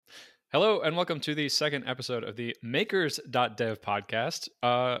Hello and welcome to the second episode of the Makers.dev podcast.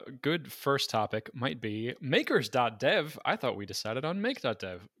 Good first topic might be Makers.dev. I thought we decided on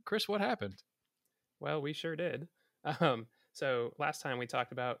Make.dev. Chris, what happened? Well, we sure did. So last time we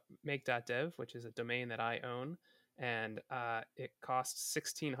talked about make.dev, which is a domain that I own, and it costs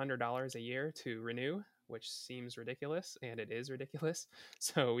 $1,600 a year to renew, which seems ridiculous, and it is ridiculous.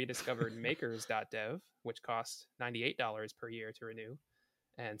 So we discovered makers.dev, which costs $98 per year to renew,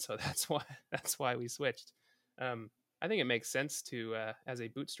 and so that's why we switched. I think it makes sense to, as a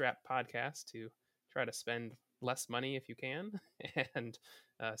bootstrap podcast, to try to spend less money if you can, and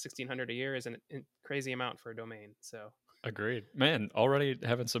 1,600 a year is a crazy amount for a domain. So Agreed. Man, already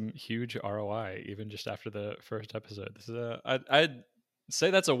having some huge ROI even just after the first episode. This is I'd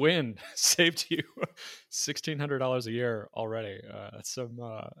say that's a win. Saved you $1,600 a year already. That's some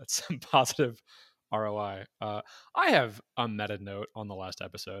positive ROI. I have a meta note on the last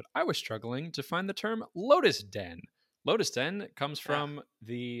episode. I was struggling to find the term Lotus Den. Lotus Den comes from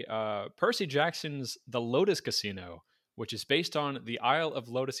the Percy Jackson's The Lotus Casino, which is based on the Isle of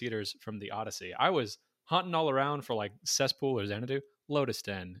Lotus Eaters from the Odyssey. I was hunting all around for like Cesspool or Xanadu. Lotus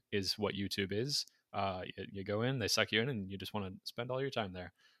Den is what YouTube is. You go in, they suck you in, and you just want to spend all your time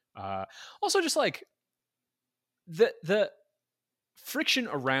there. Also, just like the friction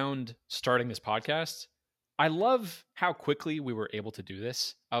around starting this podcast. I love how quickly we were able to do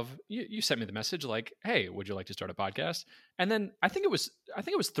this. You sent me the message like, "Hey, would you like to start a podcast?" And then I think it was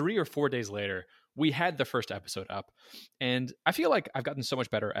 3 or 4 days later we had the first episode up, and I feel like I've gotten so much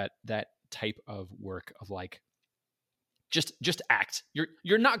better at that type of work of like just act.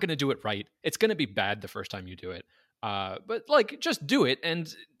 You're not going to do it right. It's going to be bad the first time you do it. But like just do it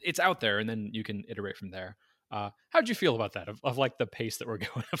and it's out there, and then you can iterate from there. How'd you feel about that? Of like the pace that we're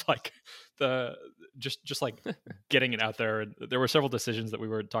going, of like the just like getting it out there. And there were several decisions that we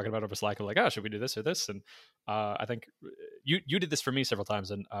were talking about over Slack of like, oh, should we do this or this? And I think you did this for me several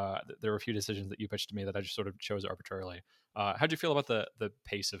times, and there were a few decisions that you pitched to me that I just sort of chose arbitrarily. How'd you feel about the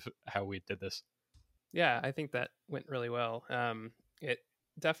pace of how we did this? yeah, I think that went really well. It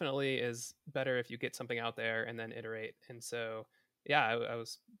definitely is better if you get something out there and then iterate. And so, yeah, I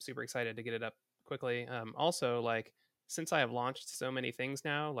was super excited to get it up quickly. Also, like since I have launched so many things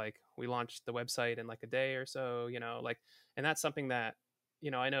now, like we launched the website in like a day or so, like, and that's something that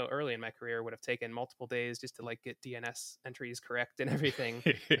I know early in my career would have taken multiple days just to like get DNS entries correct and everything.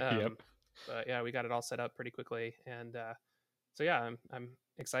 Yep. Um, but yeah, we got it all set up pretty quickly, and so yeah, I'm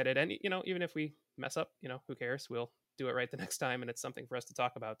excited. And even if we mess up, who cares? We'll do it right the next time, and it's something for us to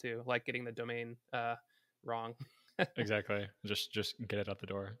talk about too, like getting the domain wrong. Exactly. Just get it out the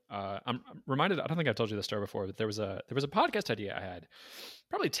door. I'm reminded. I don't think I've told you the story before, but there was a podcast idea I had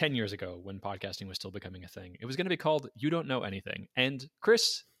probably 10 years ago when podcasting was still becoming a thing. It was going to be called "You Don't Know Anything," and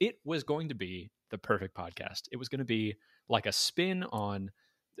Chris, it was going to be the perfect podcast. It was going to be like a spin on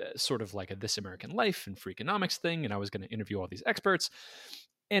sort of like a This American Life and Freakonomics thing, and I was going to interview all these experts.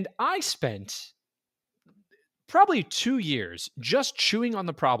 And I spent probably 2 years just chewing on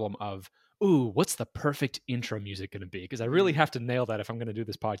the problem of, ooh, what's the perfect intro music going to be? Because I really have to nail that if I'm going to do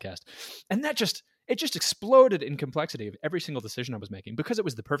this podcast. And it just exploded in complexity of every single decision I was making because it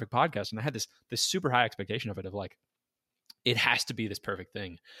was the perfect podcast. And I had this super high expectation of it, of like, it has to be this perfect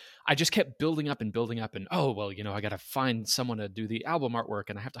thing. I just kept building up and building up, and oh, well, I got to find someone to do the album artwork,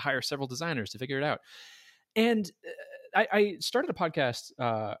 and I have to hire several designers to figure it out. And I started a podcast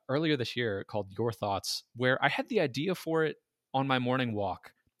earlier this year called Your Thoughts, where I had the idea for it on my morning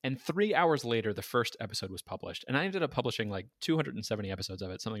walk. And 3 hours later, the first episode was published, and I ended up publishing like 270 episodes of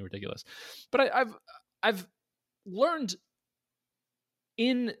it, something ridiculous. But I've learned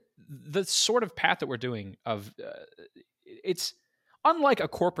in the sort of path that we're doing of it's unlike a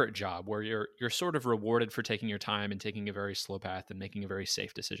corporate job where you're sort of rewarded for taking your time and taking a very slow path and making a very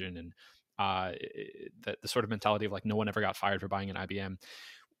safe decision, and the sort of mentality of like no one ever got fired for buying an IBM.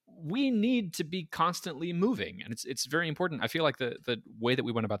 We need to be constantly moving, and it's very important. I feel like the way that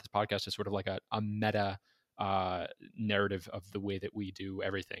we went about this podcast is sort of like a meta narrative of the way that we do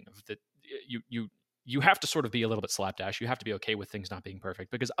everything. Of that you have to sort of be a little bit slapdash. You have to be okay with things not being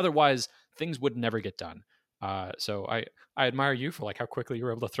perfect, because otherwise things would never get done. So I admire you for like how quickly you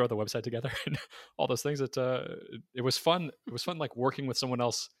were able to throw the website together and all those things. It was fun. It was fun like working with someone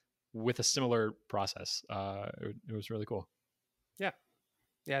else with a similar process. It was really cool. Yeah,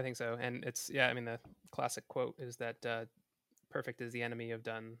 yeah, I think so. And I mean, the classic quote is that perfect is the enemy of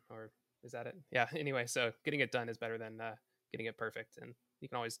done, or is that it? Yeah. Anyway, so getting it done is better than getting it perfect, and you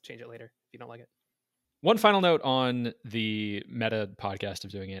can always change it later if you don't like it. One final note on the Meta podcast of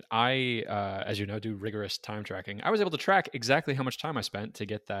doing it. I, as you know, do rigorous time tracking. I was able to track exactly how much time I spent to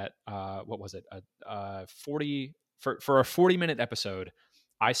get that. What was it? 40 for a 40-minute episode.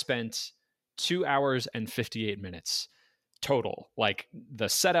 I spent 2 hours and 58 minutes total, like the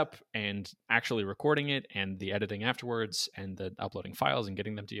setup and actually recording it and the editing afterwards and the uploading files and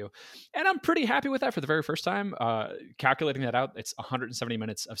getting them to you. And I'm pretty happy with that for the very first time. Calculating that out, it's 170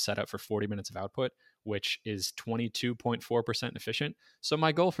 minutes of setup for 40 minutes of output, which is 22.4% efficient. So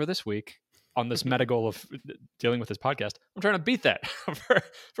my goal for this week on this meta goal of dealing with this podcast, I'm trying to beat that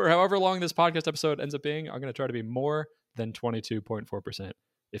for however long this podcast episode ends up being. I'm going to try to be more than 22.4%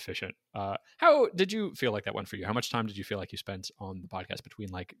 efficient. How did you feel like that went for you? How much time did you feel like you spent on the podcast between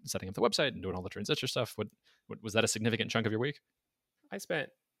like setting up the website and doing all the transistor stuff? What was that a significant chunk of your week? It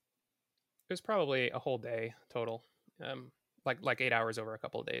was probably a whole day total. Like 8 hours over a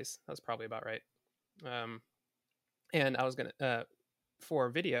couple of days. That's probably about right. And I was gonna for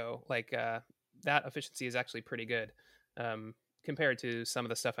video, like that efficiency is actually pretty good compared to some of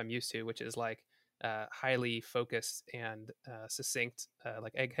the stuff I'm used to, which is like highly focused and succinct,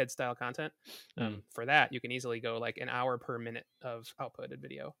 like egghead style content. For that, you can easily go like an hour per minute of outputted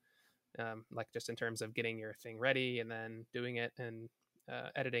video, like just in terms of getting your thing ready and then doing it and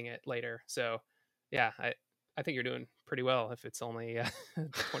editing it later. So, yeah, I think you're doing pretty well if it's only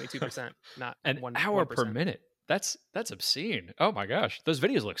 22%, not an 1 hour 1%. per minute. That's obscene. Oh my gosh, those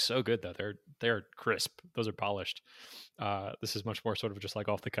videos look so good though. They're crisp. Those are polished. This is much more sort of just like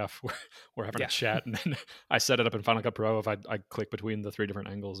off the cuff. We're having a chat, and then I set it up in Final Cut Pro. If I click between the 3 different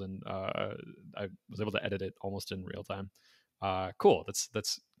angles, and I was able to edit it almost in real time. Cool.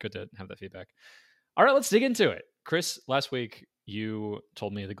 That's good to have that feedback. All right, let's dig into it. Chris, last week you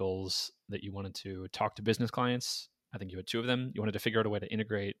told me the goals that you wanted to talk to business clients. I think you had 2 of them. You wanted to figure out a way to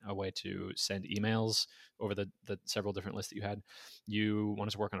integrate a way to send emails over the several different lists that you had. You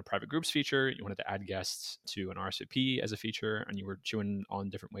wanted to work on a private groups feature. You wanted to add guests to an RSVP as a feature, and you were chewing on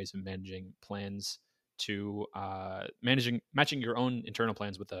different ways of managing plans to matching your own internal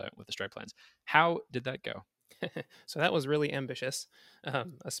plans with the Stripe plans. How did that go? So that was really ambitious,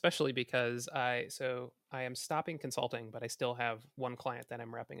 especially because I am stopping consulting, but I still have one client that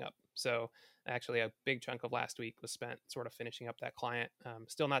I'm wrapping up. So actually, a big chunk of last week was spent sort of finishing up that client.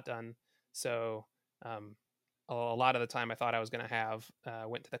 Still not done. So a lot of the time I thought I was going to have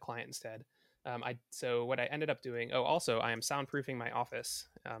went to the client instead. So what I ended up doing. Oh, also I am soundproofing my office.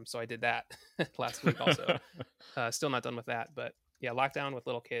 So I did that last week also. Still not done with that, but yeah, lockdown with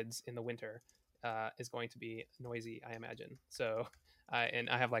little kids in the winter is going to be noisy, I imagine. So, and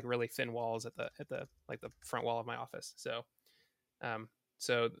I have like really thin walls at the like the front wall of my office. So,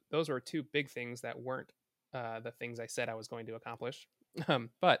 so those were 2 big things that weren't the things I said I was going to accomplish.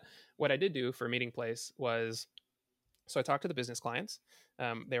 But what I did do for Meeting Place was, so I talked to the business clients.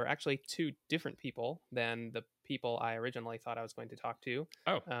 They were actually 2 different people than the people I originally thought I was going to talk to.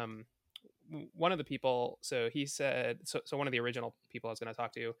 Oh. One of the people, so he said, so one of the original people I was going to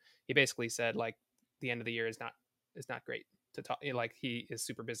talk to, he basically said like the end of the year is not great to talk. Like he is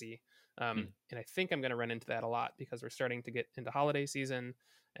super busy, and I think I'm going to run into that a lot because we're starting to get into holiday season,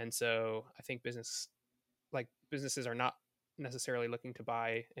 and so I think businesses are not necessarily looking to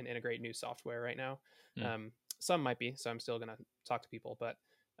buy and integrate new software right now. Some might be, so I'm still going to talk to people, but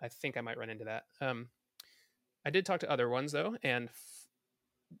I think I might run into that. I did talk to other ones though, and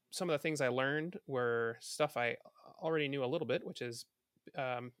some of the things I learned were stuff I already knew a little bit, which is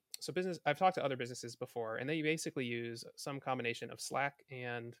so business. I've talked to other businesses before, and they basically use some combination of Slack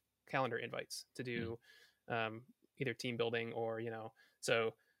and calendar invites to do either team building or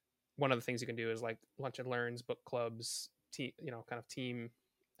So one of the things you can do is like lunch and learns, book clubs, kind of team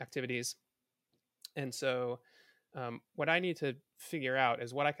activities. And so what I need to figure out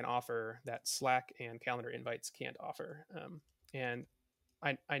is what I can offer that Slack and calendar invites can't offer. And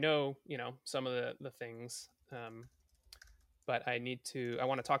I know, some of the things, but I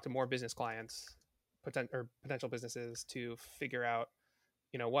want to talk to more business clients, potential businesses to figure out,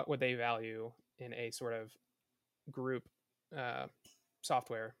 what would they value in a sort of group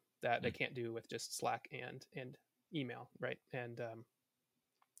software that they can't do with just Slack and email, right? And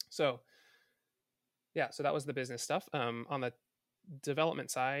so that was the business stuff. On the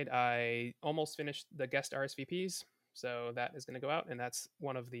development side, I almost finished the guest RSVPs. So that is going to go out, and that's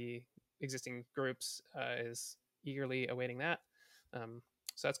one of the existing groups is eagerly awaiting that.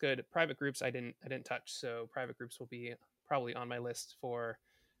 So that's good. Private groups I didn't touch, so private groups will be probably on my list for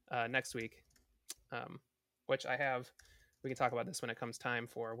next week, which I have. We can talk about this when it comes time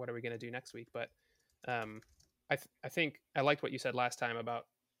for what are we going to do next week. But I think I liked what you said last time about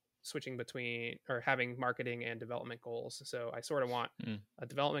switching between or having marketing and development goals. So I sort of want Mm. a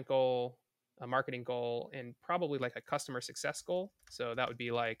development goal, a marketing goal, and probably like a customer success goal. So that would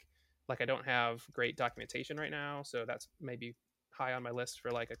be like I don't have great documentation right now, so that's maybe high on my list for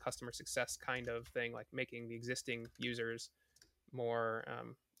like a customer success kind of thing, like making the existing users more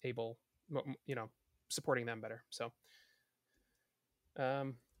able, supporting them better. So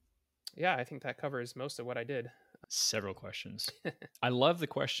um, yeah, I think that covers most of what I did. Several questions. I love the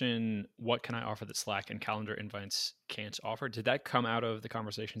question, what can I offer that Slack and calendar invites can't offer? Did that come out of the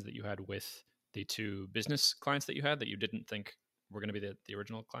conversations that you had with the two business clients that you had that you didn't think were going to be the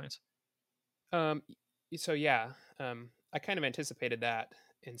original clients? Um, so yeah, I kind of anticipated that,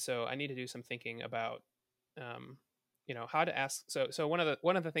 and so I need to do some thinking about, um, how to ask. So one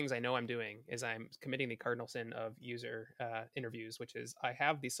of the things I know I'm doing is I'm committing the cardinal sin of user interviews, which is I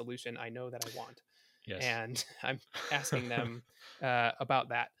have the solution I know that I want, Yes. and I'm asking them about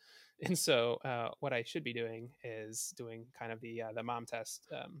that. And so what I should be doing is doing kind of the mom test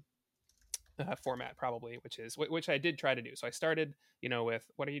format, probably, which I did try to do. So I started, with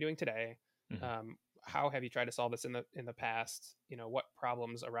what are you doing today? Mhm. How have you tried to solve this in the past? What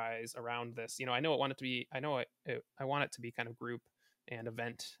problems arise around this? I know it want it to be. I know I want it to be kind of group and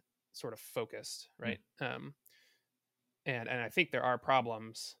event sort of focused, right? And I think there are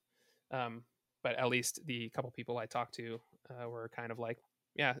problems, but at least the couple people I talked to were kind of like,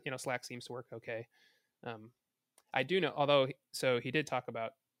 yeah, Slack seems to work okay. Um, I do know, although, so he did talk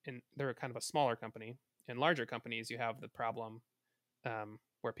about, and they're kind of a smaller company. In larger companies, you have the problem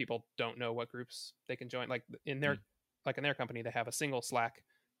where people don't know what groups they can join. Like in their company, they have a single Slack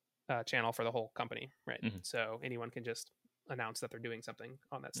channel for the whole company, right? Mhm. So anyone can just announce that they're doing something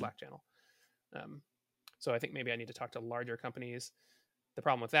on that Slack channel. So I think maybe I need to talk to larger companies. The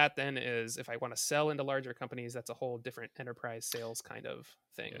problem with that then is if I want to sell into larger companies, that's a whole different enterprise sales kind of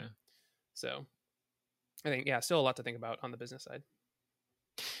thing. Yeah. So I think, yeah, still a lot to think about on the business side.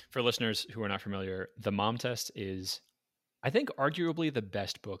 For listeners who are not familiar, The Mom Test is, I think, arguably the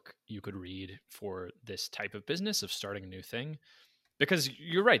best book you could read for this type of business of starting a new thing. Because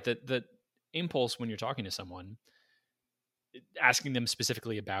you're right, that the impulse when you're talking to someone, asking them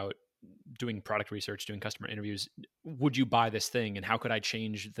specifically about doing product research, doing customer interviews, would you buy this thing and how could I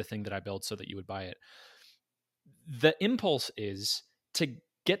change the thing that I built so that you would buy it? The impulse is to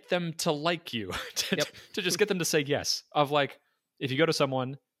get them to like you, to just get them to say yes. Of like, if you go to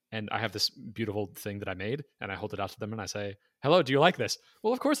someone and I have this beautiful thing that I made and I hold it out to them and I say, hello, do you like this?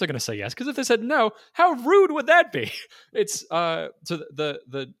 Well, of course they're going to say yes, because if they said no, how rude would that be? It's so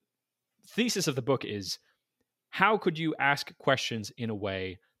the thesis of the book is, how could you ask questions in a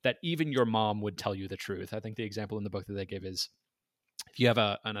way that even your mom would tell you the truth? I think the example in the book that they give is, if you have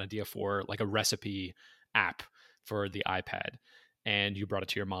an idea for like a recipe app for the iPad and you brought it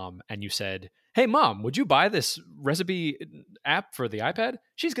to your mom and you said, hey mom, would you buy this recipe app for the iPad?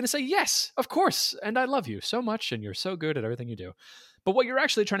 She's going to say yes, of course, and I love you so much and you're so good at everything you do. But what you're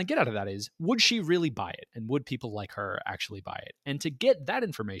actually trying to get out of that is, would she really buy it? And would people like her actually buy it? And to get that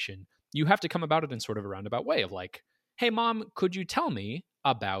information, you have to come about it in sort of a roundabout way of like, hey mom, could you tell me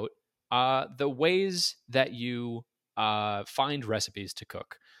about the ways that you find recipes to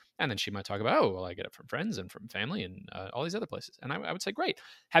cook? And then she might talk about, oh, well, I get it from friends and from family and all these other places. And I would say, great.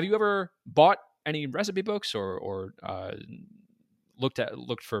 Have you ever bought any recipe books or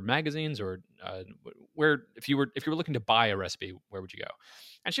looked for magazines, or where, if you were looking to buy a recipe, where would you go?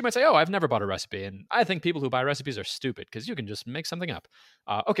 And she might say, oh, I've never bought a recipe, and I think people who buy recipes are stupid because you can just make something up.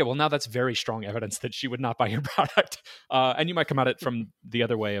 Okay, well, now that's very strong evidence that she would not buy your product. And you might come at it from the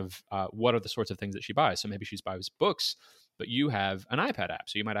other way of what are the sorts of things that she buys. So maybe she buys books, but you have an iPad app.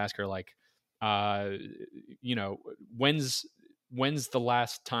 So you might ask her like, when's the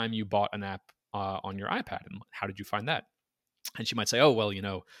last time you bought an app on your iPad, and how did you find that? And she might say, oh, well,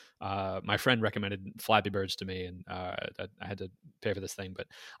 my friend recommended Flappy Birds to me, and I had to pay for this thing, but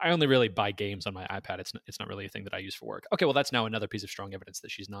I only really buy games on my iPad. It's not really a thing that I use for work. Okay, well, that's now another piece of strong evidence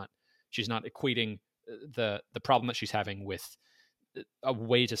that she's not equating the problem that she's having with a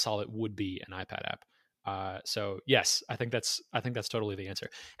way to solve it would be an iPad app. So yes, I think that's totally the answer.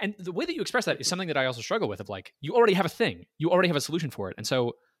 And the way that you express that is something that I also struggle with, of like, you already have a thing, you already have a solution for it. And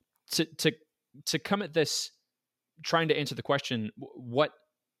so to come at this trying to answer the question,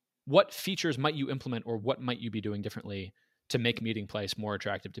 what features might you implement, or what might you be doing differently to make Meetingplace more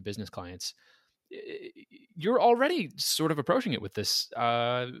attractive to business clients, you're already sort of approaching it with this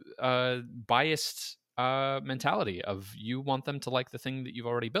biased mentality of, you want them to like the thing that you've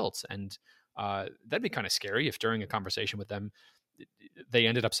already built. And that'd be kind of scary if during a conversation with them, they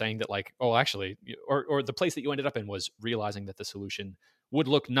ended up saying that like, oh, actually, or the place that you ended up in was realizing that the solution would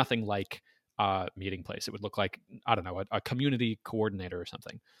look nothing like Meeting Place. It would look like, I don't know, a community coordinator or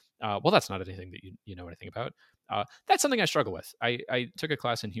something. Well, that's not anything that you know anything about. That's something I struggle with. I took a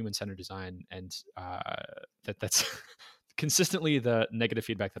class in human-centered design, and that's consistently the negative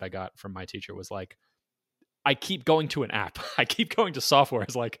feedback that I got from my teacher was like, I keep going to an app. I keep going to software.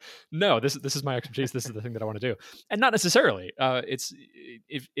 It's like, no, this is my expertise. This is the thing that I want to do, and not necessarily. It's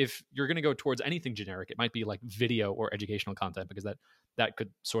if you're going to go towards anything generic, it might be like video or educational content, because that could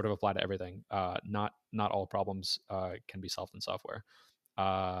sort of apply to everything. Not all problems can be solved in software.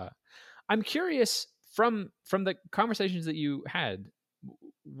 I'm curious from the conversations that you had,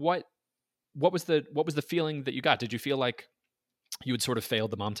 what was the feeling that you got? Did you feel like you had sort of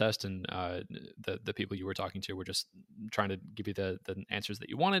failed the mom test, and the people you were talking to were just trying to give you the answers that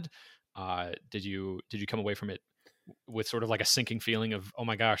you wanted? Did you come away from it with sort of like a sinking feeling of, oh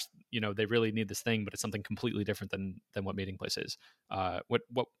my gosh, they really need this thing, but it's something completely different than what Meeting Place is? What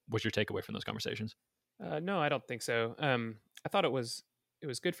was your takeaway from those conversations? No, I don't think so. I thought it was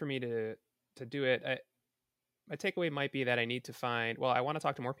good for me to do it. My takeaway might be that I need to find. Well, I want to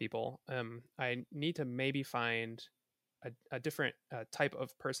talk to more people. I need to maybe find a different type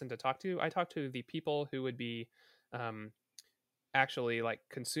of person to talk to. I talk to the people who would be actually like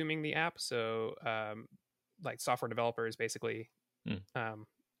consuming the app. So like software developers, basically,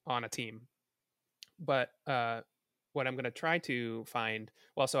 on a team. But what I'm going to try to find,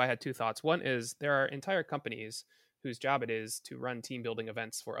 well, so I had two thoughts. One is there are entire companies whose job it is to run team building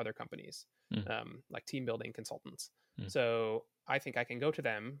events for other companies, like team building consultants. So I think I can go to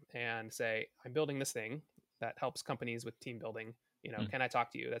them and say, I'm building this thing that helps companies with team building. Can I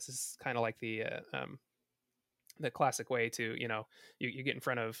talk to you? This is kind of like the classic way to, you get in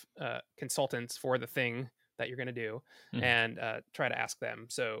front of consultants for the thing that you're going to do, and try to ask them.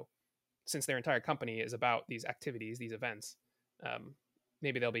 So since their entire company is about these activities, these events,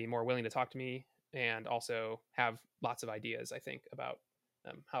 maybe they'll be more willing to talk to me, and also have lots of ideas, I think, about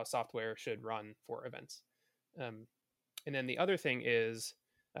how software should run for events. And then the other thing is,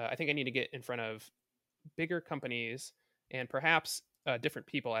 I think I need to get in front of bigger companies, and perhaps different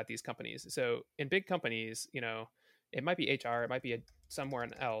people at these companies. So in big companies, it might be HR, it might be somewhere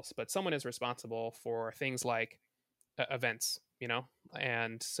else, but someone is responsible for things like events,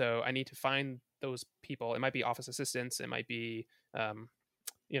 and so I need to find those people. It might be office assistants, it might be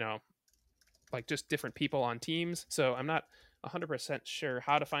like just different people on teams. So I'm not 100% sure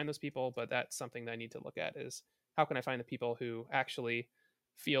how to find those people, but that's something that I need to look at, is how can I find the people who actually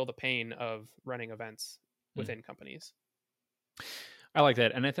feel the pain of running events within companies. I like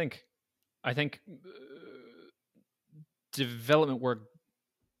that. And I think development work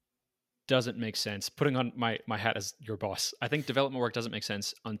doesn't make sense. Putting on my hat as your boss, I think development work doesn't make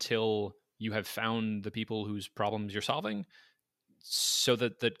sense until you have found the people whose problems you're solving, so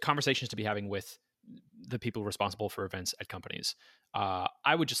that the conversations to be having with the people responsible for events at companies,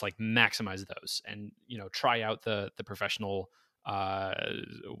 I would just like maximize those, and try out the professional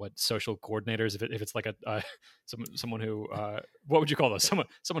social coordinators, if it's like a someone who what would you call those, someone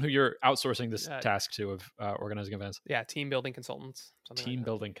who you're outsourcing this task to, of organizing events. Team building consultants. Team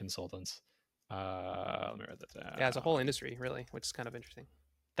building consultants. Let me write that down. Yeah, it's a whole industry, really, which is kind of interesting.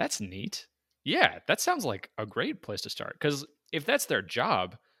 That's neat. Yeah, that sounds like a great place to start, because if that's their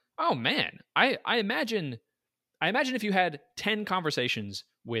job, oh man, I imagine if you had 10 conversations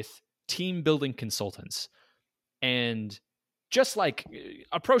with team building consultants, and just like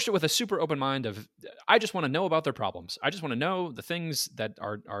approached it with a super open mind of, I just want to know about their problems. I just want to know the things that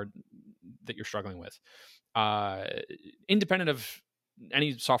are that you're struggling with. Independent of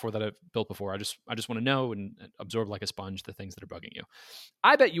any software that I've built before, I just want to know and absorb like a sponge the things that are bugging you.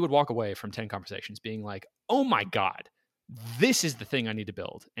 I bet you would walk away from 10 conversations being like, oh my God, this is the thing I need to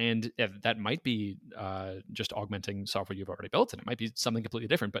build. And that might be just augmenting software you've already built, and it might be something completely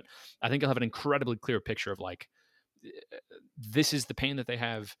different. But I think you'll have an incredibly clear picture of like, this is the pain that they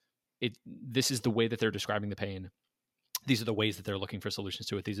have. This is the way that they're describing the pain. These are the ways that they're looking for solutions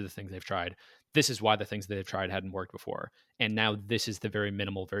to it. These are the things they've tried. This is why the things that they've tried hadn't worked before. And now this is the very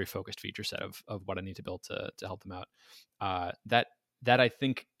minimal, very focused feature set of what I need to build to help them out. That I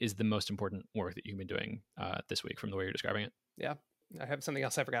think is the most important work that you've been doing this week, from the way you're describing it. Yeah. I have something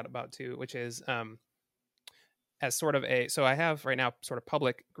else I forgot about too, which is as sort of so I have right now sort of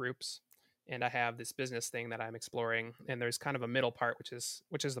public groups, and I have this business thing that I'm exploring, and there's kind of a middle part, which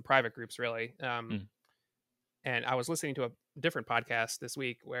is the private groups, really. And I was listening to a different podcast this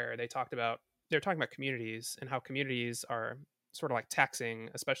week where they're talking about communities, and how communities are sort of like taxing,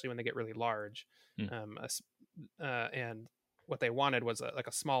 especially when they get really large. And what they wanted was like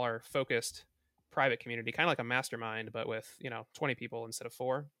a smaller, focused private community, kind of like a mastermind, but with 20 people instead of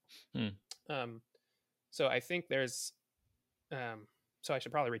 4. Hmm. So I think there's so I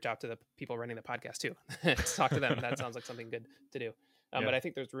should probably reach out to the people running the podcast too to talk to them. That sounds like something good to do. Yeah. But I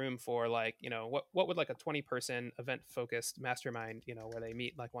think there's room for like, what would like a 20-person event focused mastermind, where they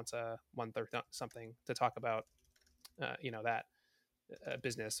meet like once a month or something to talk about, that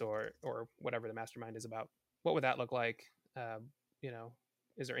business or whatever the mastermind is about. What would that look like?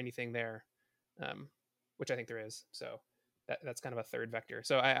 Is there anything there? Which I think there is. So that's kind of a third vector.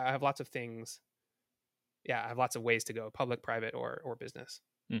 So I have lots of things. Yeah, I have lots of ways to go: public, private, or business.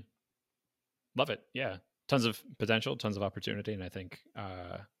 Love it. Yeah, tons of potential, tons of opportunity, and I think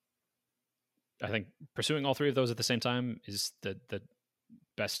pursuing all 3 of those at the same time is the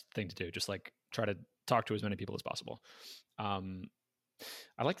best thing to do. Just like try to talk to as many people as possible.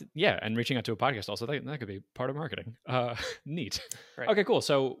 I like to, and reaching out to a podcast also, that could be part of marketing. Neat. Right. Okay, cool.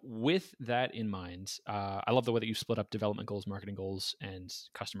 So with that in mind, I love the way that you split up development goals, marketing goals, and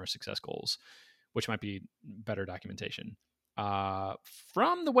customer success goals, which might be better documentation.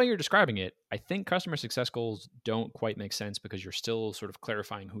 From the way you're describing it, I think customer success goals don't quite make sense because you're still sort of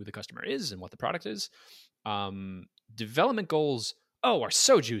clarifying who the customer is and what the product is. Development goals, are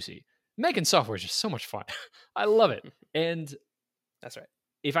so juicy. Making software is just so much fun. I love it. And that's right.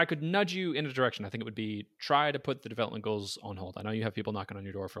 If I could nudge you in a direction, I think it would be try to put the development goals on hold. I know you have people knocking on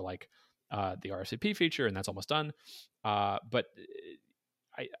your door for like the RSVP feature, and that's almost done. But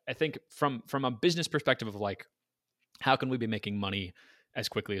I think from a business perspective of like, how can we be making money as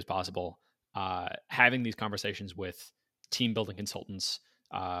quickly as possible? Having these conversations with team building consultants,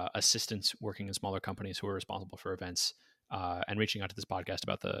 assistants working in smaller companies who are responsible for events, and reaching out to this podcast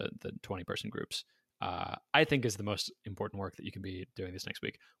about the 20-person groups, I think is the most important work that you can be doing this next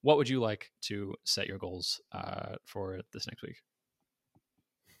week. What would you like to set your goals for this next week?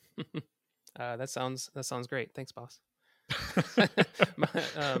 That sounds great. Thanks, boss.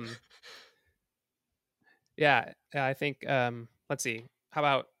 I think let's see. How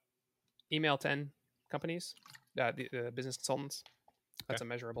about email 10 companies, the business consultants? That's a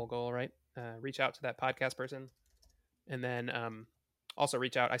measurable goal, right? Reach out to that podcast person, and then also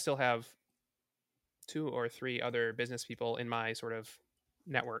reach out. I still have 2 or 3 other business people in my sort of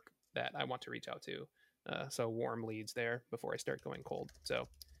network that I want to reach out to. So warm leads there before I start going cold. So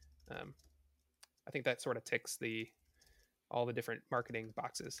I think that sort of ticks all the different marketing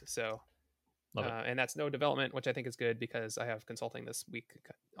boxes. So and that's no development, which I think is good because I have consulting this week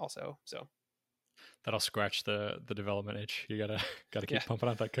also. So that'll scratch the development itch. You gotta keep pumping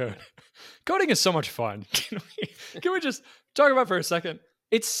out that code. Coding is so much fun. Can we just talk about for a second?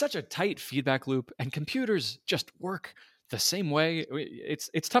 It's such a tight feedback loop, and computers just work the same way.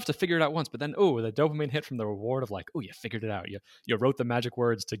 It's tough to figure it out once, but then the dopamine hit from the reward of like, you figured it out. You wrote the magic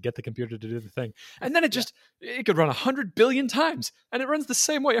words to get the computer to do the thing, and then it could run 100 billion times, and it runs the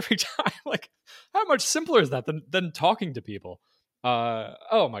same way every time. Like, how much simpler is that than talking to people?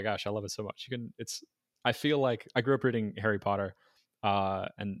 Oh my gosh, I love it so much. I feel like I grew up reading Harry Potter,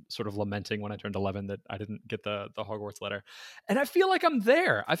 and sort of lamenting when I turned 11 that I didn't get the Hogwarts letter. And I feel like I'm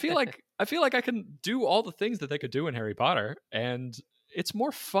there. I feel like I can do all the things that they could do in Harry Potter, and it's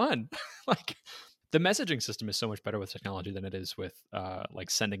more fun. Like, the messaging system is so much better with technology than it is with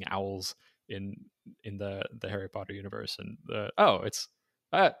like sending owls in the Harry Potter universe. And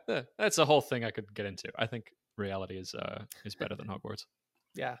that's a whole thing I could get into. I think reality is better than Hogwarts.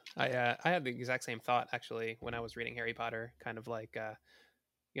 Yeah, I had the exact same thought actually when I was reading Harry Potter. Kind of like,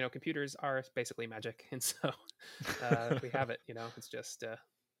 computers are basically magic, and so we have it. It's just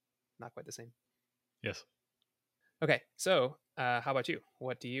not quite the same. Yes. Okay, so how about you?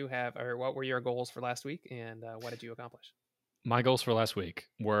 What do you have, or what were your goals for last week, and what did you accomplish? My goals for last week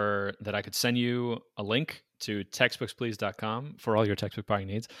were that I could send you a link to textbooksplease.com for all your textbook buying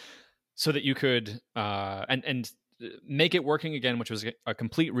needs, so that you could and make it working again, which was a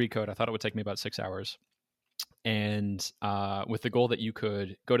complete recode. I thought it would take me about 6 hours. And with the goal that you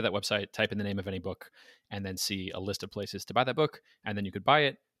could go to that website, type in the name of any book, and then see a list of places to buy that book, and then you could buy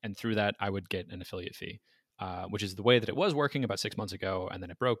it. And through that, I would get an affiliate fee, which is the way that it was working about 6 months ago, and then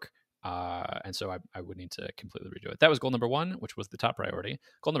it broke. And so I would need to completely redo it. That was goal number 1, which was the top priority.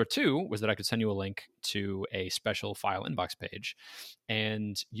 Goal number 2 was that I could send you a link to a special file inbox page,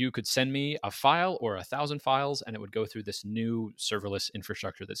 and you could send me a file or 1,000 files, and it would go through this new serverless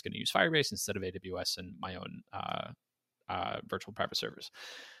infrastructure that's going to use Firebase instead of AWS and my own virtual private servers.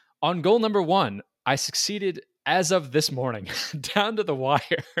 On goal number 1, I succeeded as of this morning, down to the wire.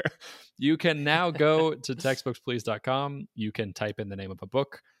 You can now go to textbooksplease.com. You can type in the name of a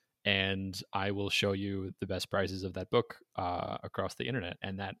book, and I will show you the best prices of that book across the internet.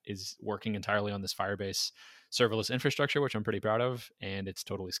 And that is working entirely on this Firebase serverless infrastructure, which I'm pretty proud of, and it's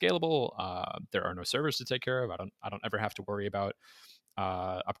totally scalable. There are no servers to take care of. I don't ever have to worry about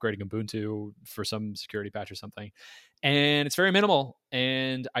upgrading Ubuntu for some security patch or something. And it's very minimal.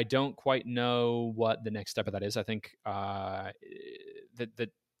 And I don't quite know what the next step of that is. I think the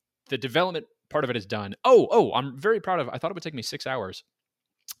development part of it is done. I'm very proud of. I thought it would take me 6 hours.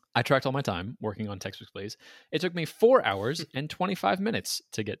 I tracked all my time working on Textbooks Please. It took me 4 hours and 25 minutes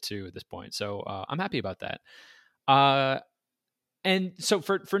to get to this point. So I'm happy about that. And so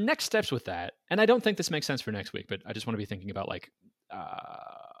for next steps with that, and I don't think this makes sense for next week, but I just want to be thinking about like,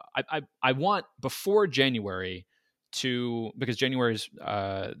 I want before January because January is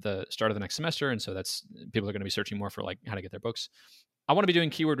the start of the next semester. And so that's, people are going to be searching more for like how to get their books. I want to be doing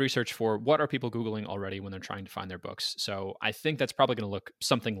keyword research for what are people Googling already when they're trying to find their books. So I think that's probably going to look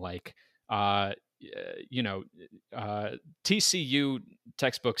something like, TCU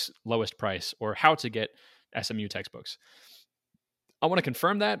textbooks lowest price, or how to get SMU textbooks. I want to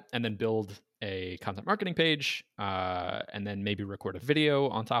confirm that and then build a content marketing page, and then maybe record a video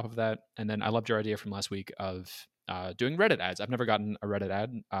on top of that. And then I loved your idea from last week of doing Reddit ads. I've never gotten a Reddit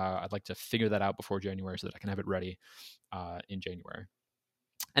ad. I'd like to figure that out before January so that I can have it ready in January.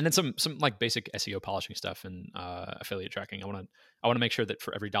 And then some like basic SEO polishing stuff and affiliate tracking. I want to make sure that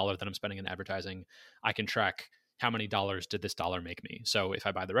for every dollar that I'm spending in advertising, I can track how many dollars did this dollar make me. So if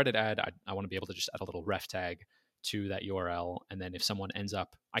I buy the Reddit ad, I want to be able to just add a little ref tag to that URL. And then if someone ends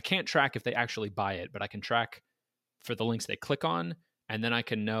up, I can't track if they actually buy it, but I can track for the links they click on. And then I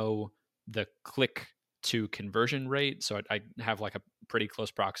can know the click to conversion rate. So I have like a pretty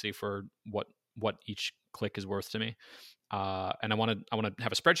close proxy for what each click is worth to me. And I want to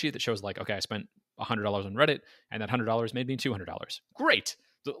have a spreadsheet that shows like, okay, I spent $100 on Reddit and that $100 made me $200. Great.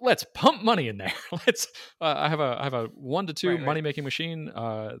 Let's pump money in there. I have a 1 to 2 money making machine.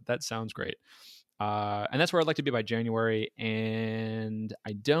 That sounds great. And that's where I'd like to be by January. And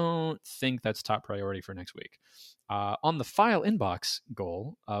I don't think that's top priority for next week. On the file inbox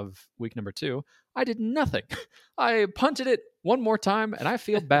goal of week number 2, I did nothing. I punted it one more time and I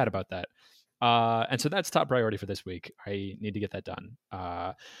feel bad about that. And so that's top priority for this week. I need to get that done.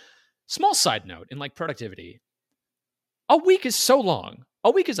 Small side note in like productivity, a week is so long. A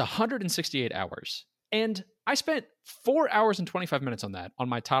week is 168 hours. And I spent 4 hours and 25 minutes on that on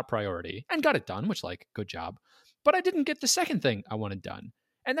my top priority and got it done, which like, good job. But I didn't get the second thing I wanted done.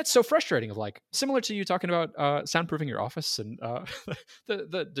 And that's so frustrating of like, similar to you talking about soundproofing your office and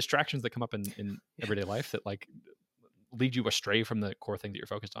the distractions that come up in everyday life that like lead you astray from the core thing that you're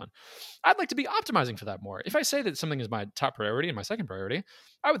focused on. I'd like to be optimizing for that more. If I say that something is my top priority and my second priority,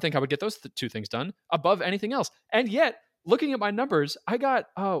 I would think I would get those two things done above anything else. And yet, looking at my numbers, I got,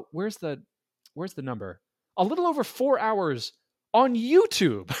 where's the number? A little over 4 hours on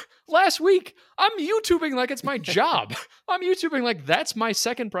YouTube last week. I'm YouTubing like it's my job. I'm YouTubing like that's my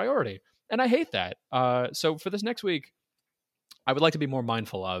second priority. And I hate that. So for this next week, I would like to be more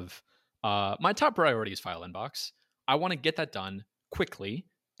mindful of my top priority is file inbox. I want to get that done quickly,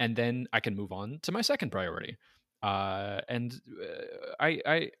 and then I can move on to my second priority. I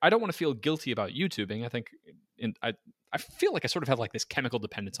don't want to feel guilty about YouTubing. I think I feel like I sort of have like this chemical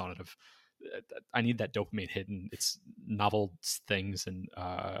dependence on it of I need that dopamine hit and it's novel things. And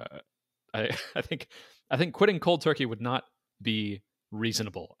I think quitting cold turkey would not be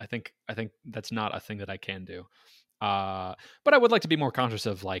reasonable. I think that's not a thing that I can do. But I would like to be more conscious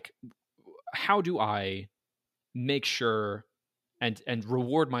of like, how do I make sure and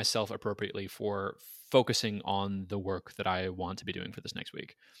reward myself appropriately for focusing on the work that I want to be doing for this next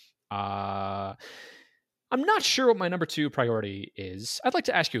week. I'm not sure what my number 2 priority is. I'd like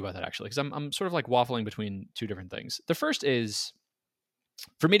to ask you about that actually, because I'm sort of like waffling between two different things. The first is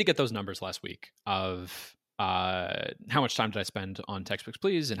for me to get those numbers last week of how much time did I spend on Textbooks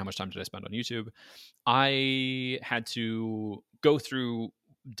Please and how much time did I spend on YouTube. I had to go through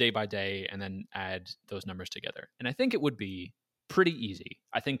day by day and then add those numbers together. And I think it would be pretty easy.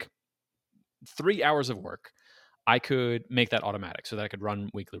 I think 3 hours of work, I could make that automatic so that I could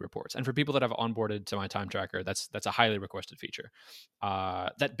run weekly reports. And for people that have onboarded to my time tracker, that's a highly requested feature.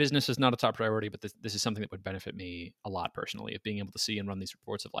 That business is not a top priority, but this is something that would benefit me a lot personally, of being able to see and run these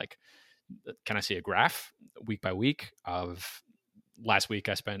reports of like, can I see a graph week by week of last week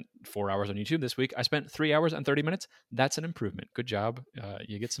I spent 4 hours on YouTube. This week I spent 3 hours and 30 minutes. That's an improvement. Good job.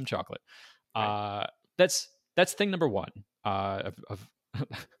 You get some chocolate. Right. That's thing number 1 of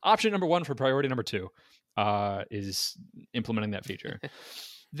option number 1 for priority number 2 is implementing that feature.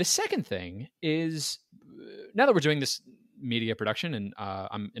 The second thing is, now that we're doing this media production, and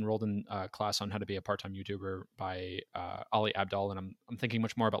I'm enrolled in a class on how to be a part-time YouTuber by Ali Abdal, and I'm thinking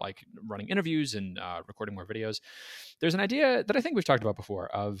much more about like running interviews and recording more videos. There's an idea that I think we've talked about before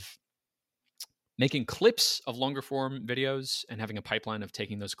of making clips of longer form videos and having a pipeline of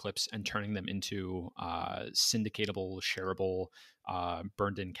taking those clips and turning them into syndicatable, shareable,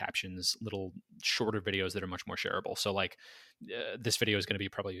 burned in captions, little shorter videos that are much more shareable. So like this video is going to be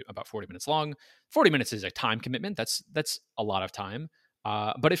probably about 40 minutes long. 40 minutes is a time commitment. That's a lot of time.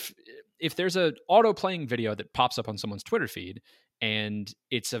 But if there's a auto playing video that pops up on someone's Twitter feed and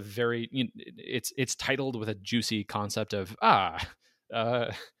it's a very, it's titled with a juicy concept of,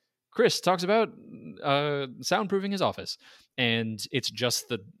 Chris talks about soundproofing his office, and it's just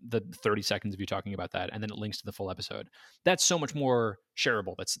the 30 seconds of you talking about that, and then it links to the full episode. That's so much more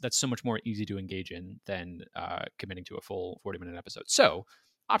shareable. That's so much more easy to engage in than committing to a full 40-minute episode. So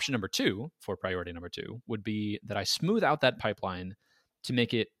option number 2 for priority number 2 would be that I smooth out that pipeline to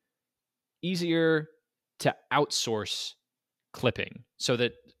make it easier to outsource clipping, so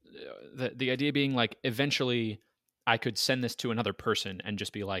that the idea being like eventually I could send this to another person and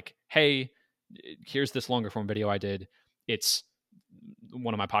just be like, hey, here's this longer form video I did. It's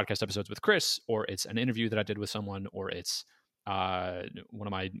one of my podcast episodes with Chris, or it's an interview that I did with someone, or it's one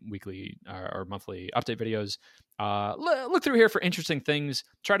of my weekly or monthly update videos. Look through here for interesting things.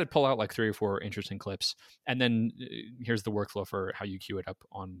 Try to pull out like 3 or 4 interesting clips. And then here's the workflow for how you queue it up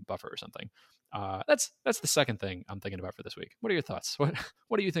on Buffer or something. That's the second thing I'm thinking about for this week. What are your thoughts?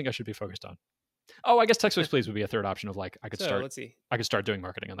 What do you think I should be focused on? Oh, I guess Text Fix Please would be a third option of like I could Let's see. I could start doing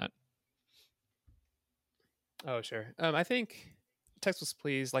marketing on that. Oh, sure. I think Text Fix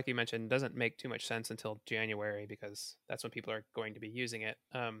Please, like you mentioned, doesn't make too much sense until January because that's when people are going to be using it.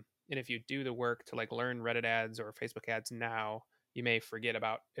 And if you do the work to like learn Reddit ads or Facebook ads now, you may forget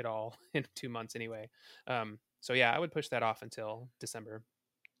about it all in 2 months anyway. So yeah, I would push that off until December.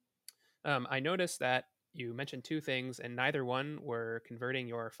 I noticed that you mentioned 2 things, and neither one were converting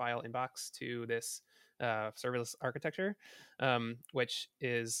your file inbox to this serverless architecture, which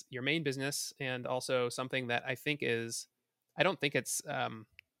is your main business, and also something that I don't think it's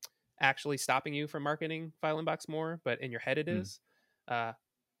actually stopping you from marketing file inbox more, but in your head it is.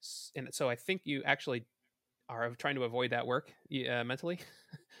 And so I think you actually are trying to avoid that work mentally.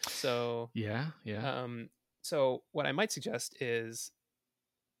 So yeah. So what I might suggest is,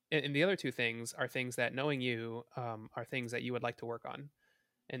 and the other 2 things are things that, knowing you, are things that you would like to work on.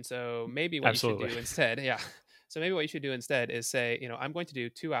 And so maybe what Absolutely. you should do instead, So maybe what you should do instead is say, I'm going to do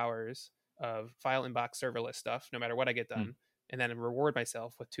 2 hours of file inbox serverless stuff, no matter what I get done, and then reward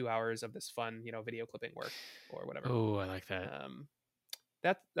myself with 2 hours of this fun, video clipping work or whatever. Oh, I like that.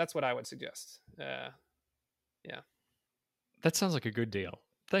 That's what I would suggest. Yeah. That sounds like a good deal.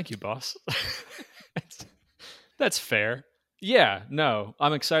 Thank you, boss. That's fair. Yeah, no,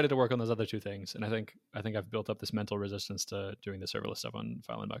 I'm excited to work on those other 2 things, and I think I've built up this mental resistance to doing the serverless stuff on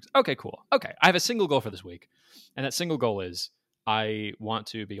File Inbox. Okay, cool. Okay, I have a single goal for this week, and that single goal is I want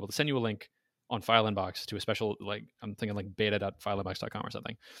to be able to send you a link on File Inbox to a special, like I'm thinking like beta.fileinbox.com or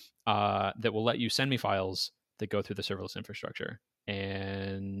something, that will let you send me files that go through the serverless infrastructure.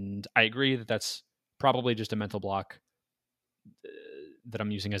 And I agree that that's probably just a mental block that I'm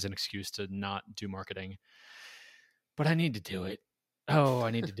using as an excuse to not do marketing. But I need to do it. Oh, I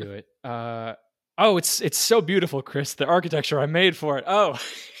need to do it. It's so beautiful, Chris. The architecture I made for it. I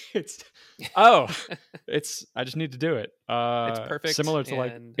just need to do it. It's perfect. Similar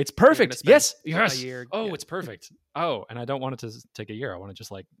to it's perfect. Yes. A year. It's perfect. And I don't want it to take a year. I want to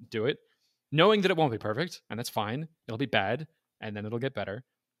just like do it, knowing that it won't be perfect, and that's fine. It'll be bad, and then it'll get better,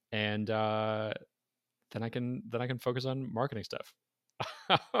 and then I can focus on marketing stuff.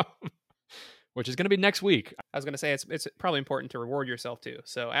 Which is going to be next week. I was going to say it's probably important to reward yourself too.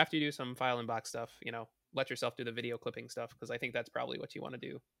 So after you do some file inbox stuff, let yourself do the video clipping stuff, because I think that's probably what you want to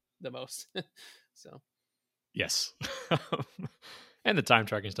do the most. So yes. And the time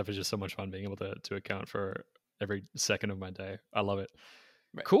tracking stuff is just so much fun, being able to account for every second of my day. I love it.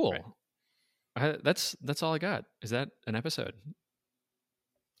 Right, cool. Right. That's all I got. Is that an episode?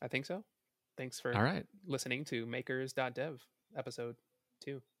 I think so. Thanks for listening to makers.dev episode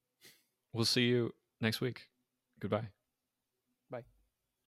 2. We'll see you next week. Goodbye.